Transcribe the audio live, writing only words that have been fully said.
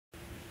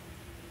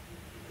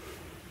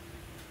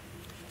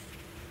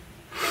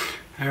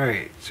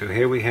Alright, so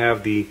here we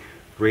have the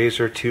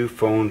RAZER 2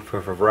 phone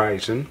for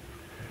Verizon,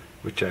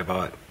 which I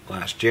bought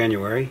last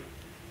January.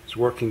 It's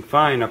working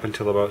fine up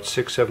until about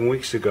 6-7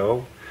 weeks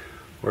ago,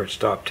 where it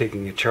stopped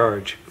taking a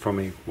charge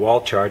from a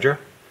wall charger.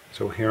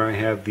 So here I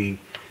have the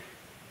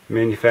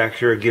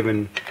manufacturer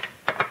given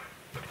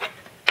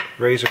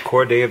RAZER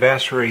cord. They have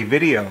asked for a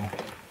video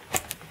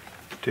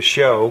to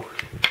show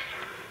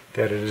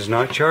that it is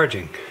not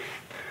charging.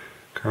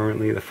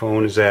 Currently the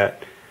phone is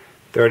at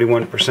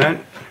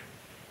 31%.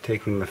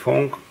 Taking the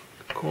phone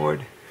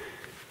cord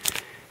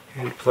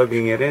and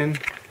plugging it in.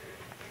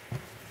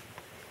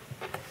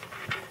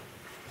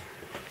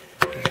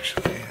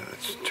 Actually,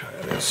 let's try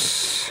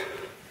this.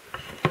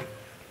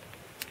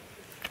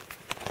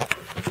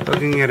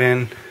 Plugging it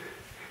in,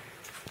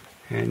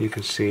 and you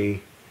can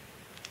see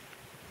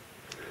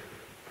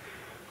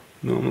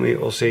normally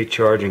it will say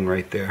charging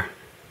right there.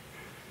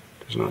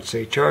 It does not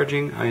say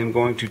charging. I am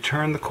going to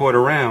turn the cord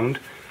around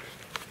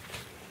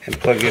and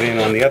plug it in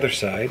on the other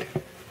side.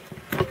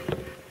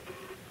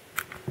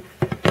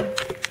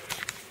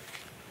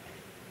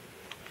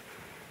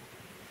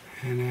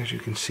 And as you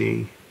can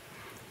see,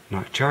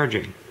 not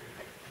charging.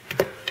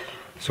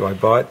 So I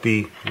bought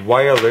the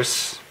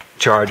wireless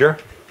charger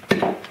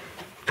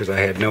because I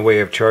had no way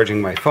of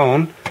charging my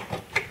phone.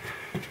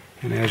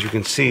 And as you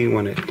can see,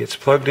 when it gets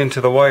plugged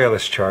into the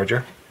wireless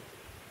charger,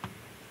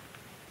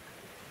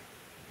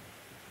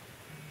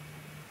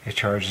 it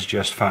charges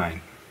just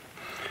fine.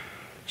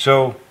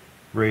 So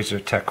RAZER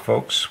Tech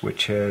folks,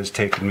 which has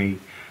taken me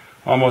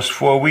almost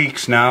 4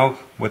 weeks now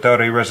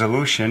without a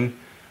resolution,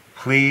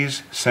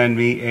 please send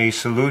me a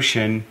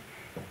solution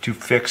to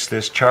fix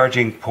this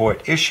charging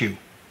port issue.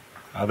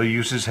 Other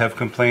users have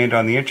complained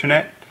on the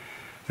internet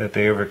that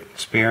they are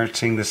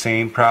experiencing the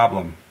same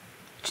problem.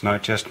 It's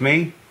not just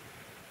me.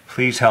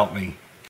 Please help me.